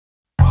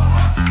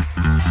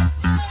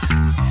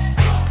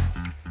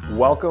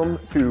Welcome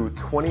to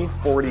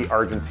 2040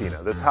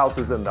 Argentina. This house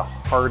is in the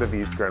heart of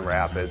East Grand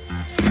Rapids.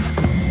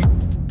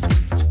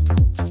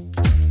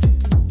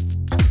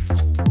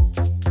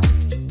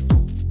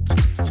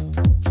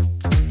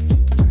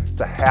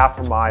 It's a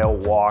half-a-mile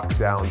walk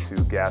down to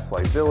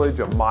Gaslight Village,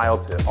 a mile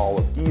to all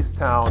of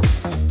Easttown.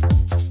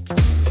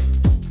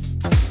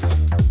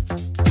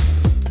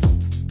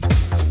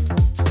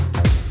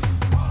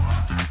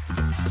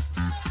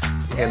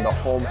 And the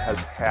home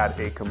has had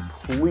a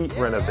complete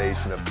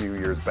renovation a few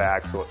years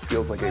back, so it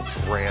feels like a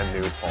brand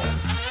new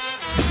home.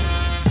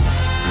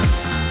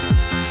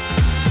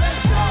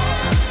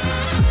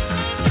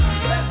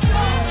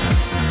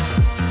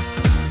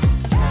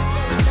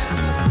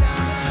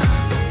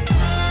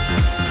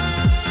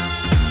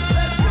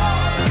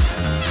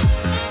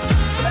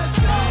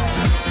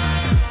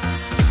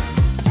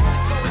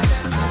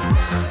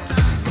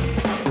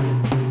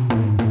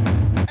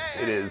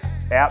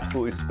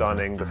 Absolutely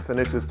stunning. The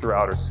finishes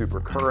throughout are super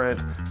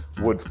current.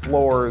 Wood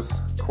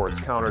floors, quartz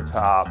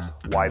countertops,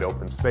 wide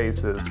open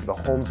spaces. The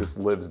home just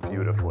lives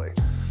beautifully.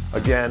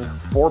 Again,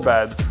 4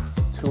 beds,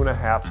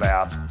 2.5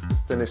 baths,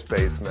 finished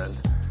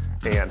basement,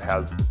 and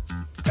has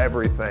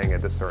everything a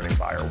discerning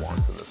buyer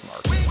wants in this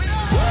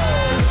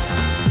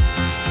market.